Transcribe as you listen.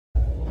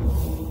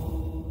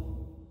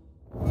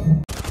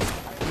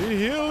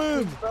Somebody heal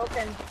him. He's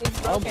broken.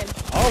 He's broken.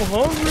 I'm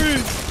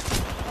hungry.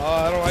 Oh,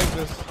 I don't like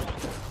this.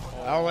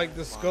 I don't like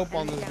the scope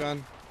on this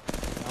gun.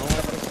 I don't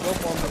like the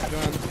scope on this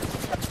gun.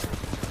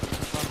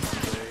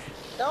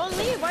 Don't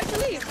leave. Why'd you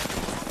leave?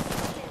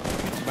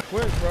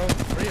 Quick, bro.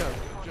 Hurry up.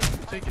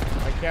 Just take it.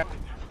 I can't.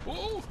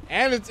 Whoa.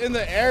 And it's in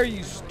the air,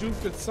 you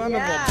stupid son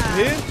of a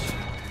bitch.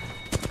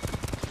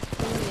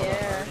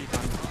 Yeah.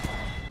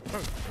 Bro,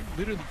 I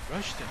literally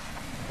rushed him.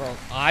 Bro,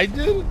 I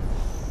did?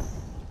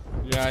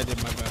 Yeah, I did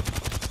my bad.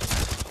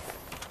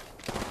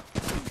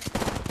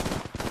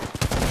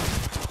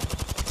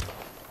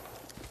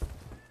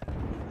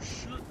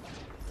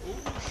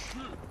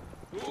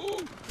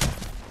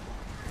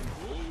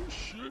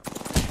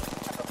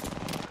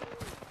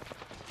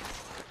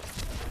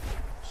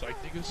 Psych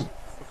niggas,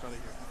 fuck out of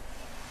here.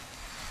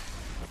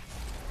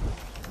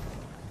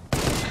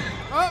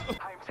 Oh!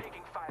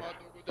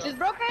 She's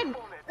broken.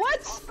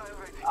 What?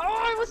 Oh,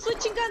 I was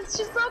switching guns.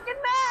 She's broken,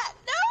 Matt.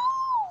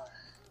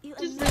 No.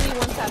 Just really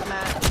wants that,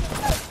 Matt.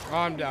 Oh,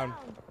 I'm down.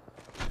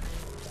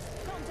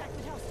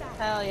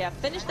 Hell yeah.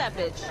 Finish that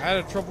bitch. I had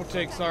a triple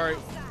take, sorry.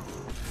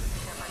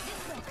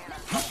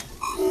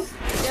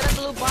 Get a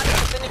blue body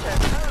to finish her.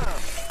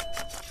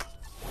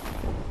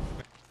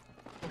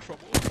 No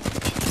trouble.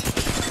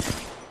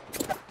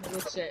 Oh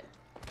shit.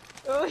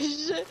 Oh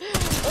shit.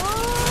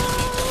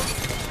 Oh!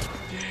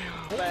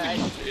 Damn. Bad.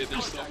 Holy shit,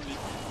 there's so many.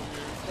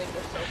 They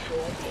were so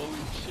cool.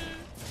 Holy shit.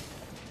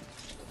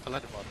 I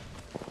like the bottom.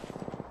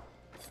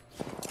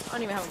 I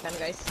don't even have a gun,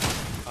 guys.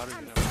 I don't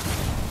even know.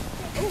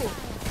 Ooh.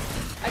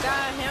 I got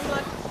a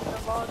Hamlet.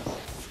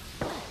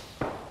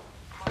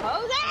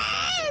 Jose!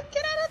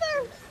 Get out of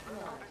there!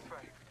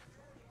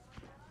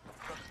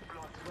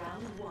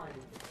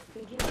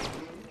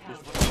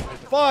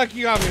 Fuck,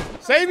 you got me.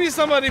 Save me,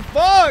 somebody.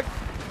 Fuck!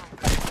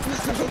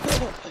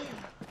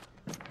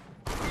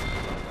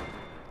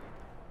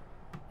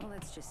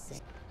 Let's just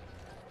say.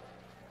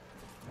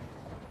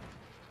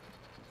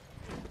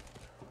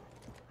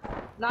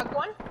 Knock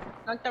one.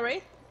 Knock the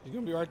wraith. You're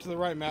gonna be right to the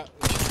right, Matt.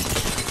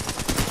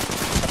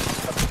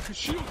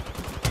 Shoot.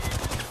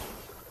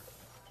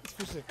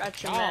 This is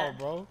Gotcha, cow, Matt.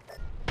 bro.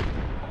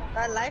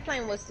 That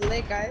lifeline was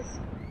lit, guys.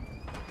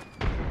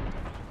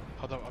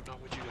 Hold up, I'm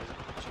not with you guys. I'm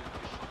not with you.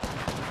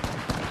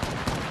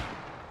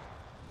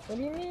 What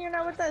do you mean you're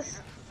not with us?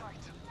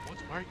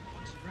 One's Mark,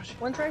 one's rushing.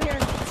 One's right here.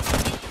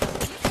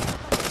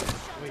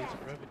 Wait, it's a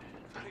revenant.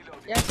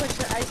 Yeah, push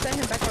it. I sent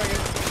him back already.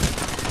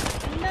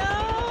 No,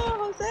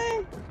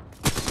 Jose!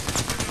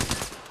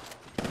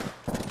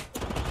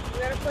 You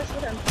gotta push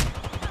with him.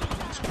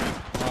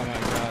 Oh my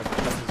god,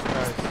 Jesus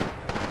Christ.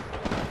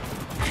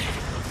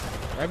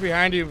 Right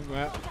behind you,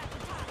 Matt.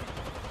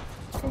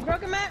 He's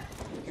broken, Matt.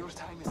 Your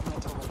time is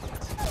not over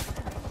yet.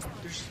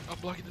 I'm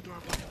blocking the door,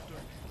 I'm blocking the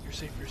door. You're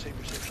safe, you're safe,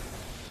 you're safe.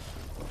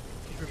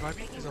 Can you revive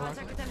me? Is it alive?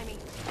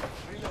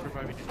 He's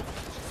reviving you.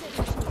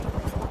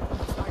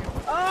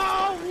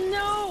 Oh,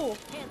 no!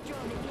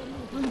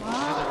 Come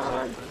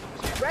on.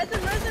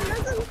 Resin, resin,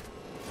 resin!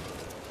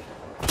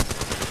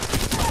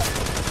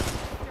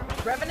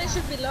 Revenant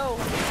should be low.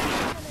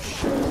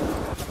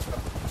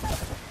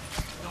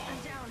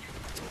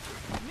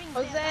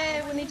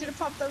 Jose, we need you to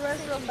pop the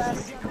res real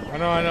fast. I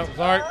know.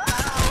 Sorry.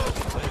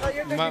 Oh,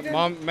 you're good, you're good.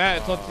 Mom, Matt,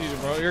 it's up to you,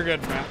 bro. You're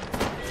good, Matt.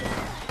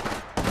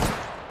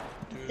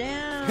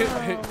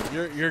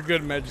 Damn. you're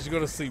good, Matt. Just go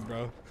to sleep,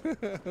 bro.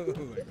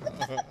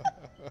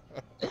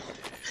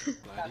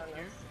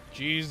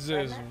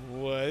 Jesus,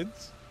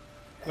 what?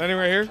 Landing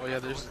right here? Oh yeah,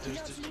 there's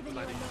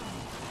landing.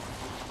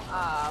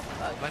 Ah,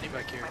 fuck. Landing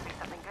back here.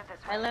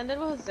 I landed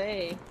with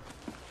Jose.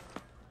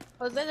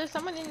 Jose, there's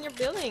someone in your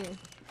building.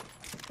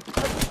 You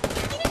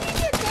didn't need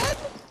your gun?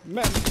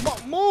 Matt,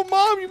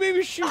 Mom, you made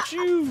me shoot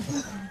you.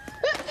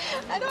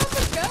 I don't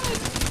have a gun.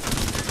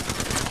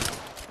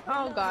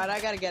 Oh god, I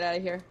gotta get out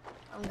of here.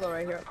 I'm gonna go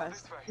right here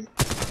fast.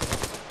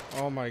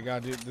 Oh my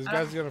god, dude. This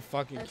guy's gonna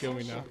fucking kill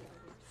me now.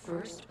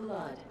 First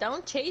blood.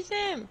 Don't chase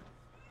him.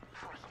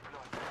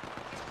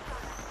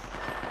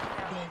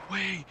 No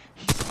way!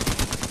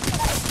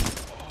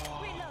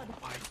 Oh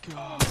my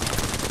god.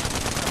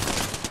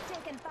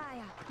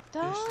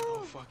 There's no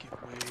Don't. fucking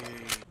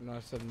way. No, I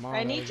said Mom.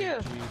 I need you.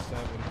 G7.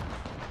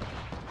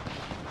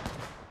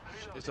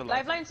 It's a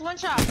Lifeline's one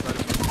shot.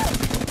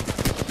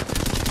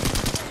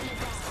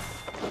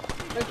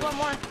 There's one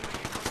more.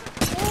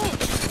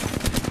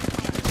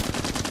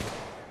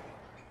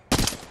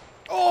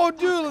 Oh,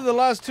 dude, the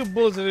last two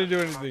bullets didn't do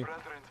anything.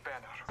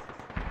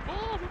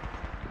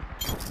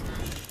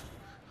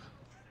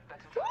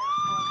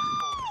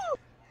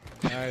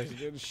 Nice,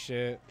 good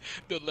shit.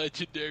 The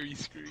legendary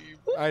scream.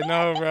 I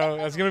know, bro.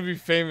 That's gonna be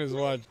famous.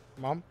 Watch,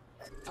 Mom.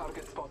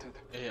 Target spotted.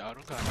 Hey, I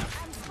don't got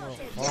Oh,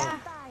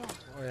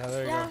 oh yeah,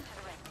 there you go.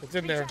 It's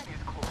in there.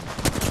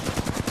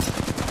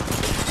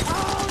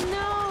 Oh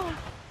no!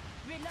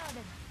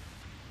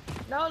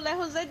 No, let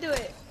Jose do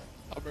it.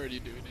 I'm already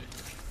doing it.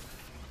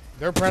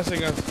 They're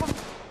pressing us.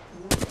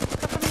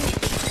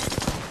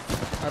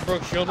 I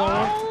broke shield on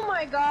one. Oh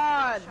my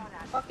god!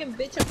 Fucking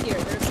bitch up here.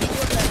 There's two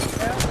of them.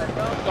 They're on the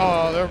road.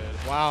 Oh, they're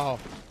wow.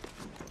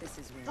 This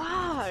is Fuck!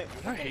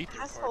 Fuck. I hate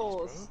third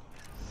Assholes. parties,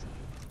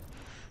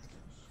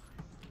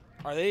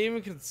 Are they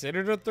even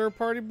considered a third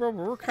party, bro?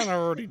 We're kind of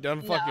already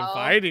done fucking No.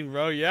 fighting,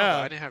 bro. bro. Yeah,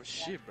 I didn't have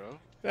shit, bro.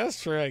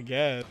 that's true, I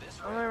guess.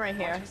 I'm right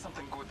here.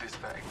 Something good this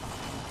way.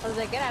 I was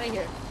like, get out of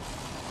here.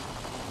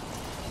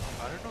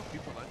 I don't know if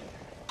people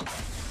like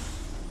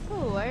it.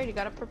 Ooh, I already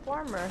got a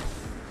performer.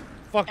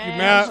 Fuck you, And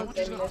Matt.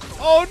 goodness.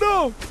 Oh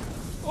no!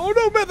 Oh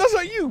no, Matt, that's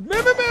not you!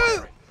 Matt!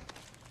 I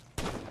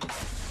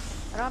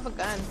don't have a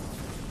gun.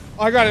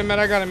 I got it, Matt.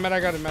 I got it. Matt, I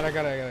got it. Matt, I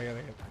got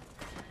it.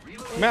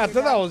 Matt, I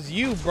thought that was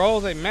you, bro. I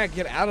was like, Matt,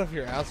 get out of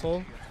here,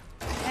 asshole.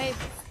 Hey,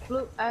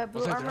 blue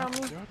What's that? armor on me.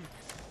 They're on me.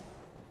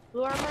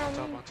 Blue armor On top,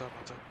 on me. on top,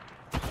 on top.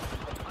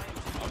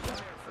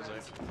 What's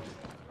that?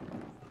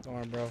 Don't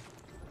worry, bro.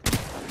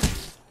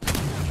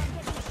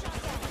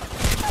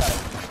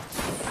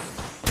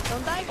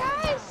 Don't die,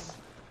 guys.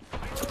 I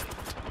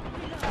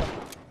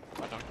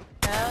knocked him.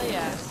 Hell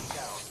yeah.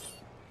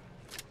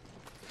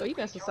 Oh, you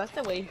guys suck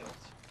that way.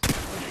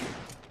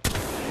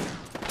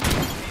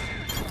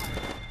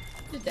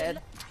 You're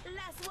dead.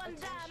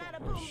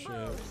 Oh,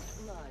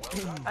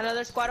 shit.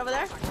 Another squad over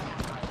there.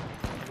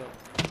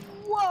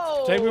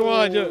 Whoa! Take me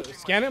while I do it.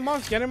 Scan it,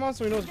 Mom. Scan it, Mom,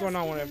 so we know what's going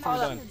on when it's Hold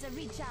done.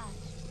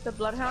 up. The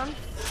bloodhound.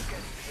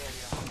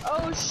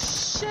 Oh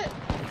shit!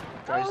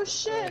 Oh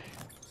shit!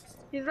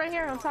 He's right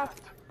here on top.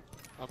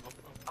 I'm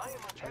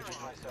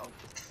charging myself.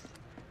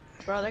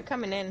 Bro, they're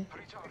coming in.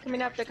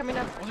 Coming up. They're coming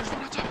up. Oh, there's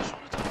one on top. There's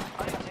one on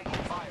top. I am taking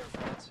fire,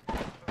 friends.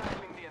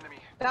 Battling the enemy.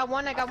 Got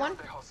one. I got one.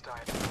 The hostile.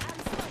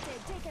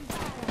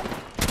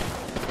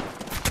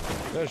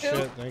 Good Two.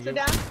 shit, thank you. Sit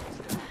down.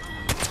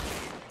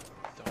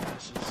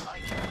 Dumbasses.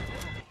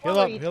 Heal What up,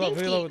 were you heal up, heal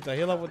thinking? up with that,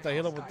 heal up with that,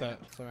 heal up with that.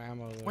 Some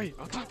ammo. There. Wait,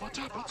 on top, on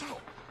top, on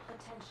top.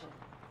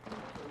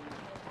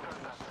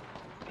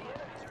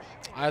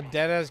 I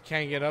deadass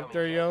can't get up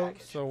there, yo.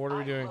 So what are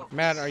we doing?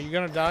 Matt, are you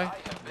gonna die?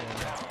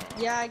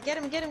 Yeah, get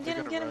him. I'm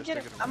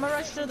gonna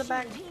rush through the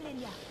back.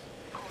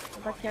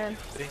 If I can.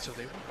 Dang, so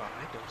they were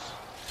behind us.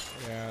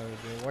 Yeah,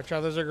 they do. Watch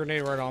out, there's a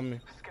grenade right on me.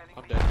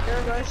 I'm dead.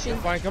 They're rushing.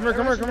 Fine, come here,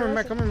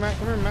 Matt, come here, Matt.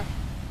 Hold on,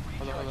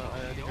 hold on.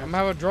 I think I'm gonna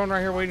have a drone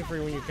right here waiting for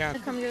you when you can.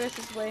 Come your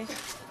guys' way.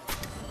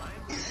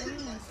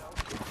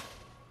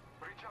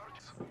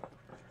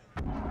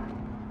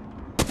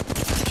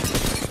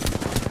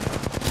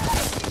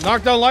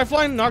 Knock down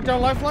lifeline, Okay.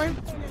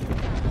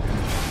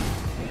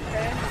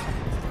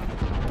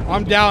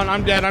 I'm down,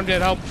 I'm dead,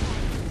 help.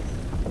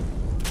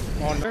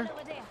 On there.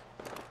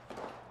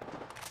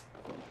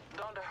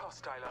 Down the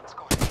hostile on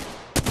score.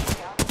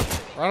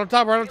 Right on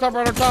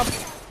top.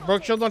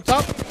 Broke shield on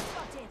top.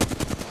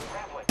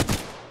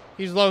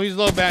 He's low,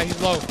 Matt,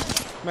 he's low.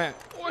 Matt,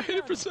 Oh, I hit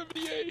him for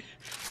 78.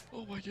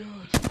 Oh my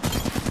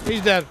god.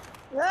 he's dead.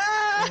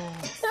 Ah!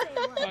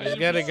 Let's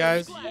get it,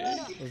 guys.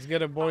 Let's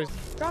get it, boys.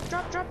 Drop.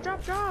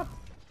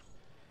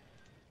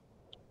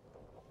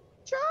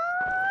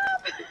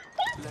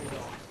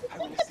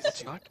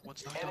 What's knocked?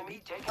 What's knocked on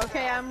me?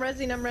 Okay, I'm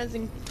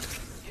rezzing.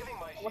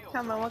 What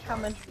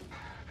coming?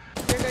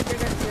 You're good.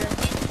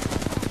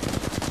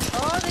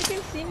 Oh, they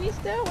can see me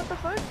still? What the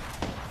fuck?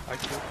 I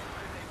killed.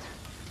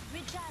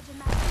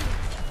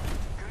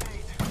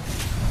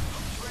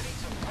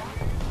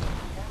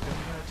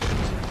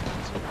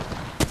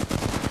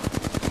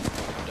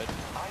 I'm dead.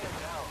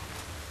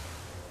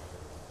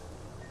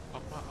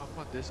 I'm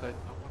on this side.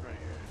 I'm one right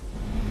here.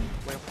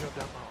 Wait, I'm gonna jump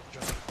down now.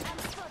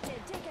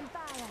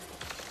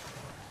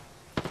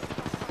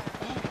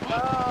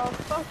 Oh,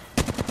 fuck.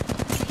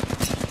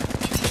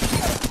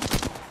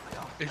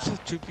 It's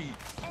just 2v.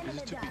 It's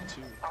just 2v2.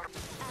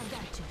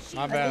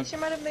 My I bad. think she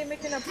might have been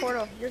making a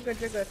portal. You're good.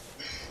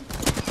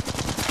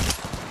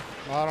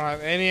 I don't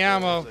have any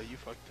ammo. So you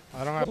fucked it.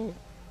 I don't have.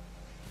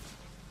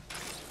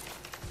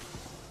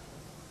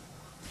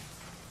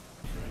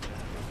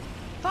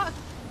 Fuck.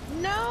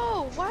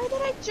 No. Why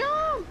did I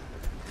jump?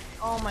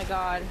 Oh my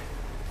god.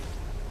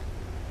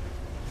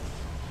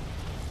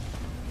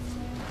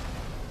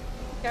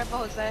 Careful,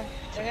 Jose.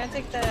 They're gonna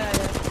take the...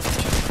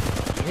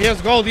 He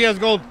has gold,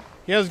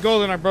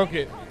 and I broke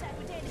it.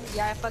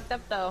 Yeah, I fucked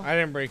up though. I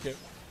didn't break it.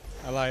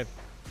 I lied.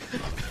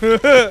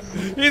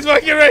 He's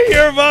fucking right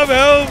here, Mom,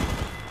 help!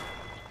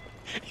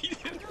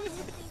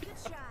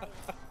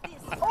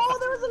 Oh,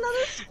 there was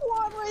another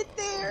squad right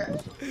there.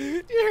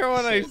 You hear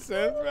what I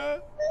said,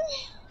 bro?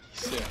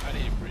 Yeah, I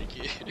didn't break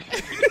it.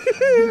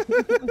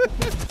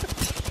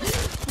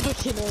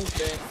 Fucking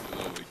okay. Oh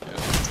my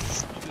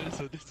god. You're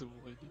so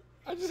disappointed.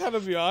 I just had to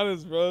be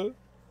honest, bro.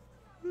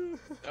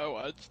 I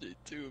watched it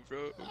too,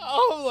 bro.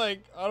 I'm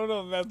like, I don't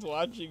know if Matt's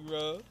watching,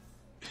 bro.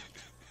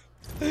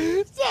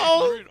 You're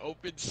So... in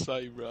open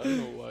sight, bro. I don't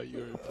know why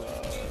you're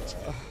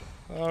playing.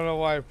 I don't know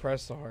why I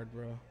pressed so hard,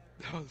 bro.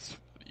 That was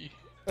funny.